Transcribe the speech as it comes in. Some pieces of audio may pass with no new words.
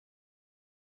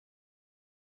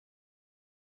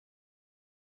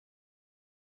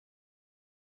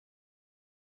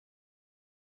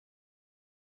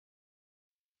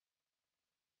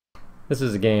This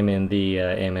is a game in the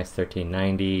AMX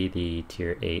 1390, the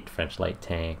Tier 8 French light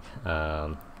tank.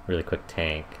 Really quick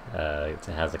tank. It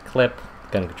has a clip.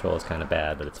 Gun control is kind of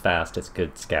bad, but it's fast. It's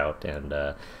good scout and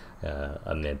a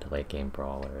mid to late game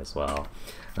brawler as well.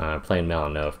 Playing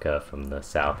Malinovka from the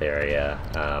south area.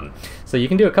 So you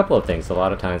can do a couple of things. A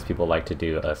lot of times people like to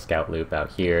do a scout loop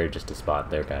out here just to spot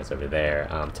their guys over there.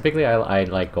 Typically I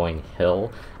like going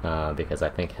hill because I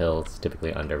think hill's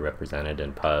typically underrepresented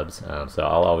in pubs. So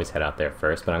I'll always head out there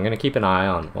first, but I'm going to keep an eye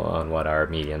on what our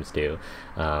mediums do.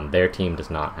 Their team does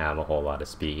not have a whole lot of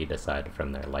speed aside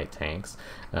from their light tanks.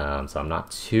 So I'm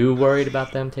not too worried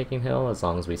about them taking hill as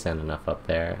long as we send enough up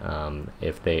there.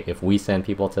 If we send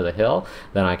people to the hill,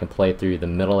 then I can play through the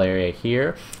middle area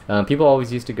here. People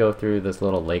always used to go through this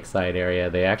little lakeside area.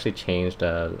 They actually changed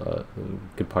a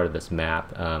good part of this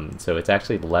map, so it's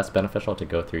actually less beneficial to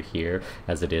go through here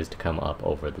as it is to come up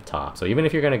over the top. So even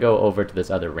if you're going to go over to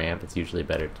this other ramp, it's usually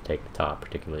better to take the top,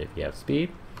 particularly if you have speed,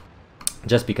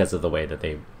 just because of the way that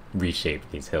they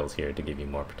reshaped these hills here to give you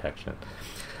more protection.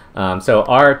 So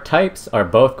our types are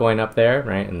both going up there,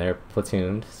 right, and they're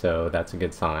platooned, so that's a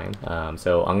good sign.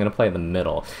 So I'm going to play the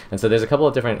middle. And so there's a couple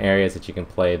of different areas that you can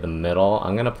play the middle.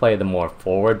 I'm going to play the more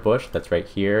forward bush that's right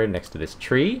here next to this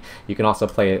tree. You can also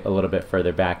play a little bit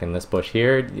further back in this bush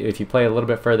here. If you play a little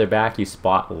bit further back, you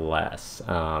spot less.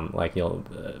 Like you'll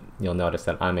notice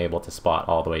that I'm able to spot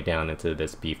all the way down into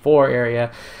this B4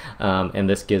 area, and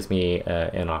this gives me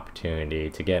an opportunity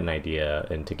to get an idea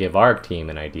and to give our team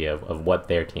an idea of what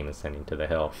their team is sending to the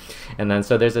hill. And then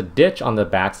so there's a ditch on the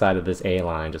backside of this A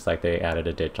line, just like they added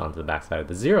a ditch onto the backside of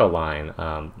the 0 line,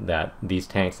 that these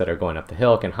tanks that are going up the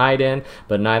hill can hide in,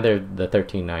 but neither the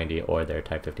 1390 or their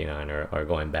Type 59 are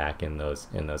going back in those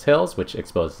hills, which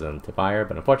exposes them to fire.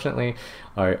 But unfortunately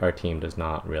our team does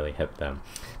not really hit them.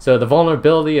 So the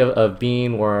vulnerability of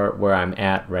being where I'm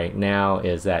at right now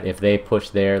is that if they push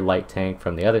their light tank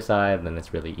from the other side, then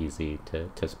it's really easy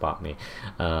to spot me.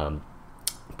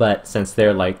 But since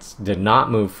their lights did not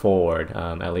move forward,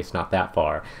 at least not that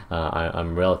far,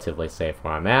 I'm relatively safe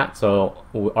where I'm at. So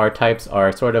our types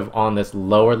are sort of on this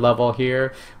lower level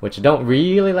here, which I don't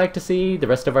really like to see. The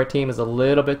rest of our team is a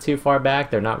little bit too far back.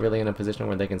 They're not really in a position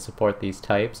where they can support these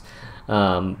types.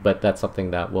 But that's something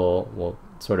that we'll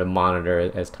sort of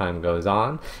monitor as time goes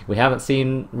on. We haven't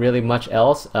seen really much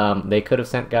else. They could have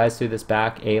sent guys through this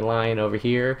back A line over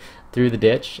here through the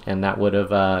ditch, and that would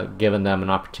have given them an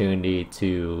opportunity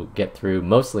to get through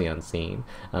mostly unseen.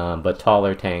 But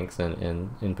taller tanks and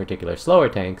in particular slower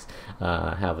tanks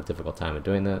have a difficult time of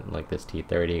doing that. Like this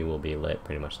T30 will be lit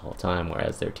pretty much the whole time,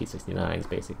 whereas their T69s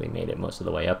basically made it most of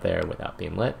the way up there without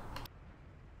being lit.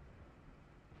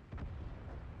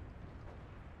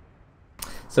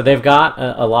 So they've got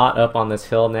a lot up on this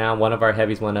hill now. One of our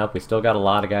heavies went up. We still got a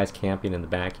lot of guys camping in the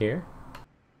back here.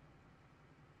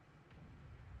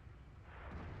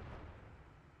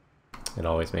 It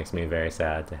always makes me very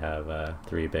sad to have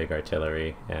 3 big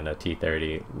artillery and a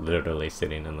T30 literally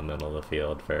sitting in the middle of the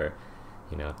field for,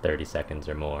 30 seconds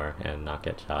or more and not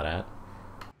get shot at.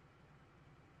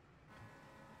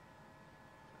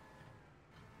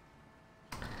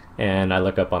 And I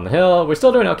look up on the hill. We're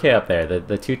still doing okay up there.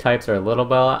 The two types are a little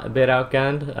bit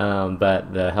outgunned,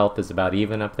 but the health is about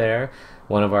even up there.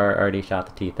 One of our already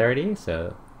shot the T30,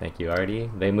 so thank you, Artie.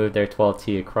 They moved their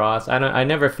 12T across. I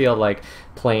never feel like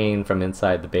playing from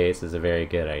inside the base is a very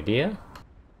good idea.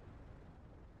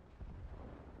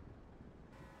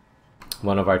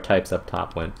 One of our types up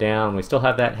top went down. We still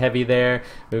have that heavy there.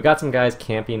 We've got some guys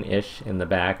camping-ish in the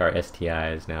back. Our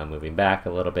STI is now moving back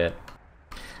a little bit.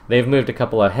 They've moved a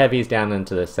couple of heavies down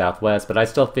into the southwest, but I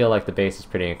still feel like the base is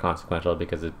pretty inconsequential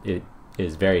because it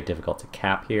is very difficult to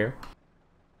cap here.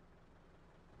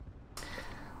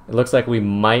 It looks like we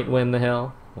might win the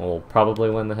hill. We'll probably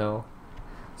win the hill.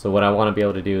 So what I want to be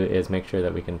able to do is make sure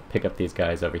that we can pick up these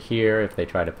guys over here if they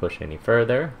try to push any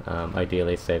further.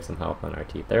 Ideally save some health on our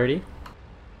T30.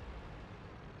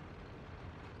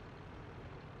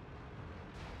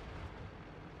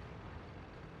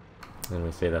 And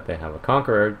we see that they have a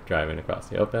Conqueror driving across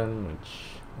the open, which,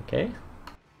 okay.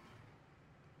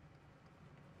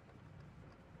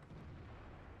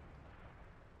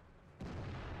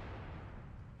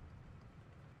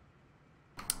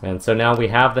 And so now we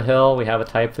have the hill, we have a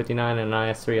Type 59 and an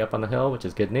IS-3 up on the hill, which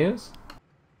is good news.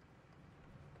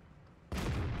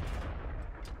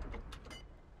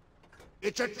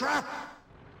 It's a trap!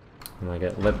 And I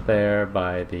get lit there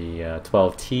by the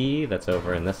 12T that's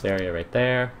over in this area right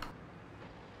there.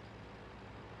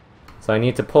 So I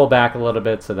need to pull back a little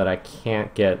bit so that I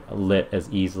can't get lit as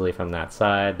easily from that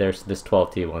side. There's this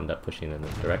 12T will end up pushing in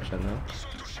this direction though.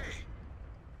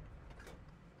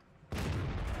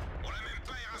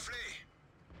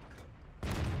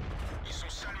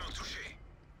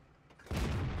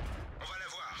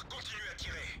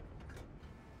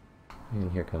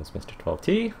 And here comes Mr.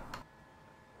 12T.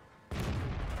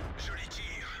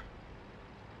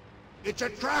 It's a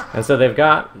trap! And so they've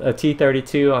got a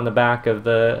T-32 on the back of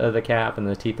the cap and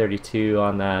the T-32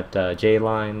 on that J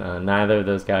line. Neither of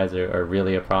those guys are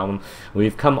really a problem.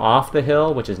 We've come off the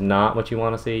hill, which is not what you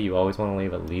want to see. You always want to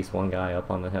leave at least one guy up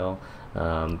on the hill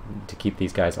to keep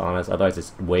these guys honest. Otherwise,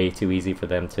 it's way too easy for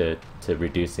them to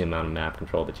reduce the amount of map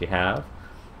control that you have.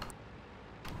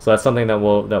 So that's something that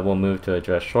we'll move to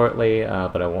address shortly,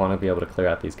 but I want to be able to clear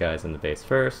out these guys in the base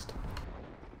first.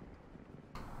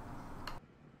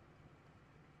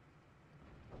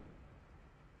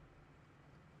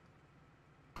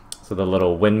 So the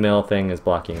little windmill thing is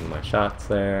blocking my shots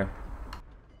there.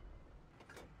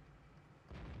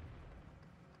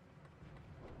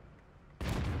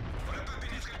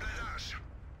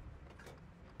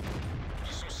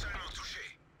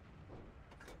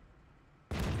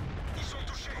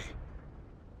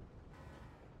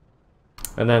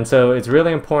 And then, so it's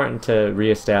really important to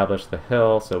reestablish the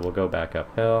hill, so we'll go back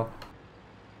uphill.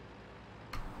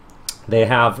 They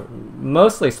have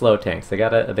mostly slow tanks. They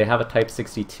have a Type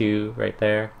 62 right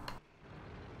there.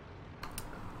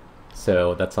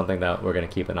 So that's something that we're going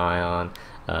to keep an eye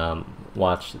on.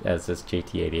 Watch as this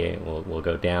JT-88 will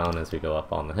go down as we go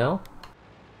up on the hill.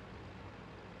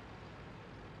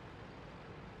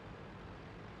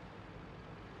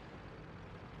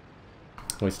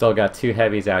 We still got two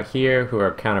heavies out here who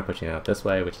are counter pushing out this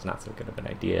way, which is not so good of an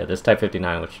idea. This Type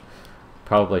 59, which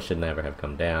probably should never have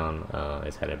come down,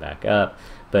 is headed back up.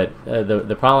 But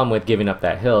the problem with giving up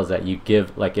that hill is that you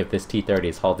give, like if this T-30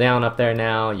 is hauled down up there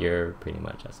now, you're pretty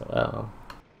much SOL.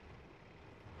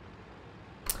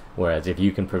 Whereas if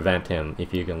you can prevent him,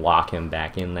 if you can lock him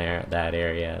back in there, that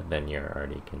area, then you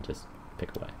already can just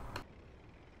pick away.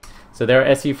 So their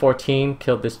SU-14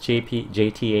 killed this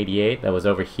JT-88 that was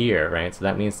over here, right? So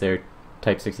that means their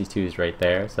Type 62 is right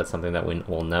there, so that's something that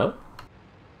we'll note.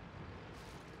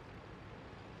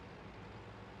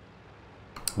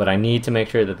 But I need to make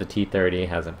sure that the T-30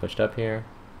 hasn't pushed up here.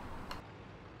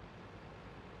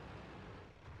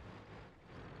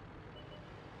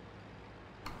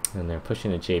 And they're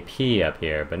pushing a JP up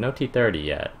here, but no T-30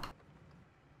 yet.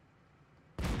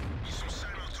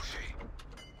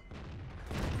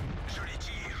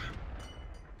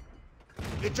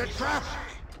 It's a trap!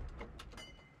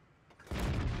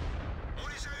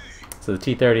 So the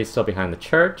T-30 is still behind the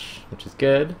church, which is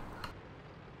good.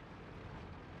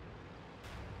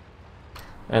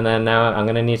 And then now I'm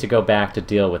going to need to go back to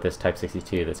deal with this Type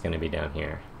 62 that's going to be down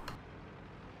here.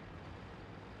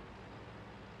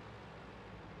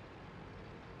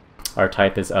 Our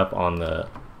Type is up on the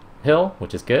hill,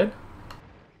 which is good.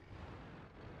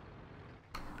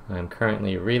 I'm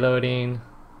currently reloading.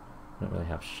 I don't really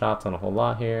have shots on a whole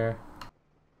lot here.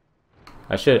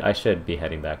 I should be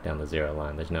heading back down the 0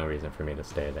 line. There's no reason for me to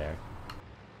stay there.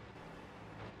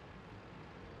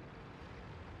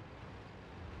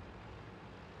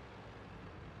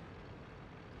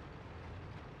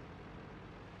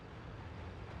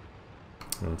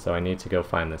 And so I need to go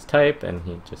find this Type, and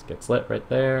he just gets lit right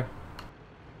there.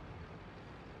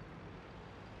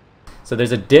 So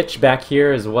there's a ditch back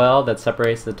here as well that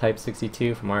separates the Type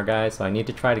 62 from our guys, so I need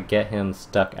to try to get him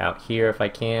stuck out here if I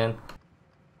can.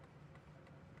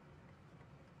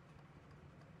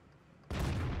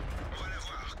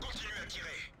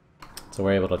 So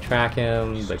we're able to track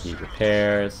him, but he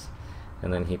repairs,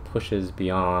 and then he pushes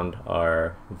beyond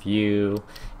our view.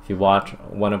 If you watch,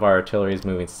 one of our artillery is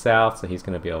moving south, so he's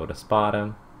going to be able to spot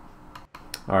him.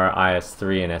 Our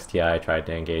IS-3 and STI tried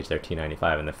to engage their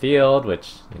T-95 in the field,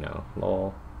 which, you know,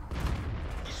 lol.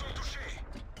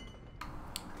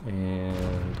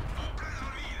 And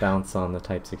bounce on the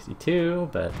Type 62,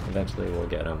 but eventually we'll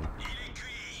get him.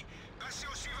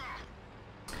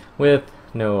 With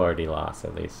no RD loss,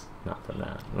 at least not from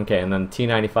that. Okay, and then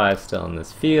T-95 still in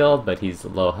this field, but he's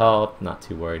low health, not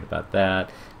too worried about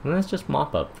that. And let's just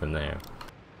mop up from there.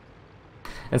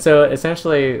 And so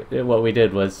essentially what we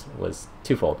did was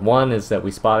twofold. One is that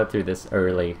we spotted through this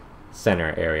early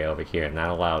center area over here, and that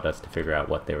allowed us to figure out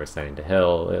what they were sending to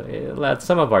hill. It allowed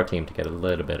some of our team to get a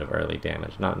little bit of early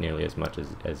damage, not nearly as much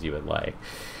as you would like.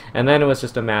 And then it was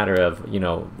just a matter of, you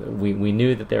know, we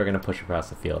knew that they were going to push across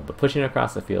the field, but pushing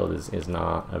across the field is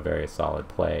not a very solid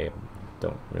play.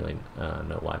 Don't really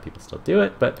know why people still do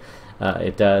it, but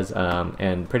it does,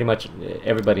 and pretty much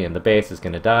everybody in the base is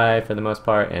going to die for the most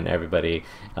part, and everybody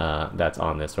that's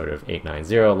on this sort of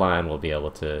 890 line will be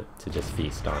able to just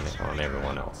feast on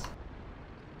everyone else.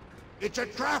 It's a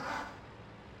trap!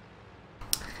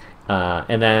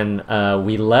 And then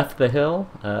we left the hill,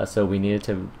 so we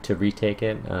needed to retake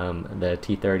it. The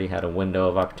T-30 had a window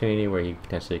of opportunity where he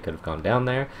potentially could have gone down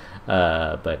there,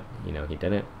 but you know, he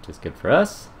didn't, which is good for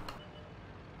us.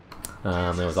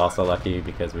 It was also lucky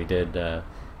because we did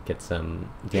get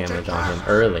some damage on him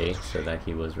early, so that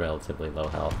he was relatively low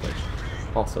health,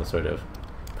 which also sort of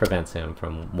prevents him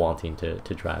from wanting to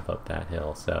drive up that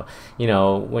hill. So, you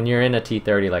know, when you're in a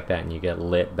T-30 like that and you get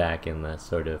lit back in the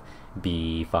sort of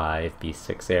B5,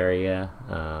 B6 area,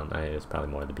 it was probably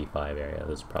more the B5 area, it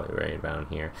was probably right around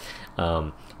here,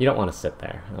 you don't want to sit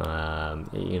there.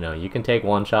 You know, you can take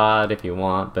one shot if you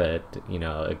want, but, you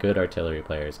know, a good artillery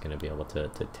player is going to be able to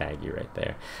tag you right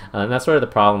there. And that's sort of the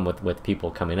problem with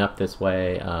people coming up this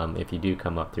way. If you do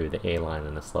come up through the A line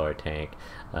in a slower tank,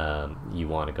 you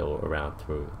want to go around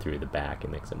through the back. It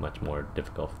makes it much more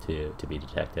difficult to be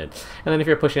detected. And then if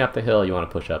you're pushing up the hill, you want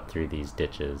to push up through these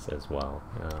ditches as well.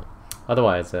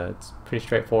 Otherwise, it's a pretty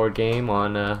straightforward game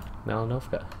on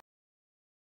Malinovka.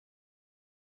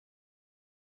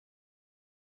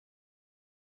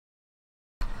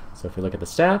 So if we look at the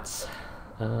stats,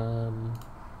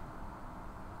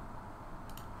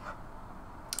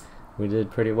 we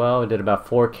did pretty well. We did about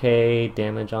 4K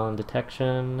damage on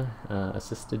detection,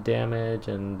 assisted damage,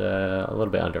 and a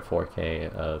little bit under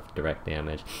 4K of direct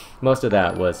damage. Most of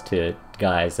that was to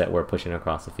guys that were pushing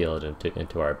across the field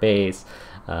into our base,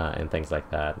 and things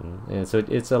like that. And so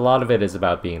it's a lot of it is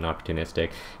about being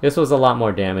opportunistic. This was a lot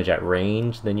more damage at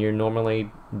range than you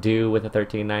normally do with a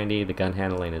 1390. The gun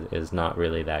handling is not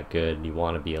really that good. You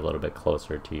want to be a little bit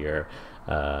closer to your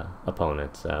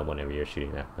opponents whenever you're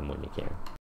shooting at them when you can.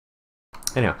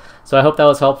 Anyhow, so I hope that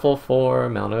was helpful for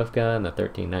Malinovka and the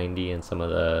 1390 and some of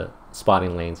the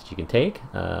spotting lanes that you can take.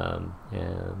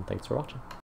 And thanks for watching.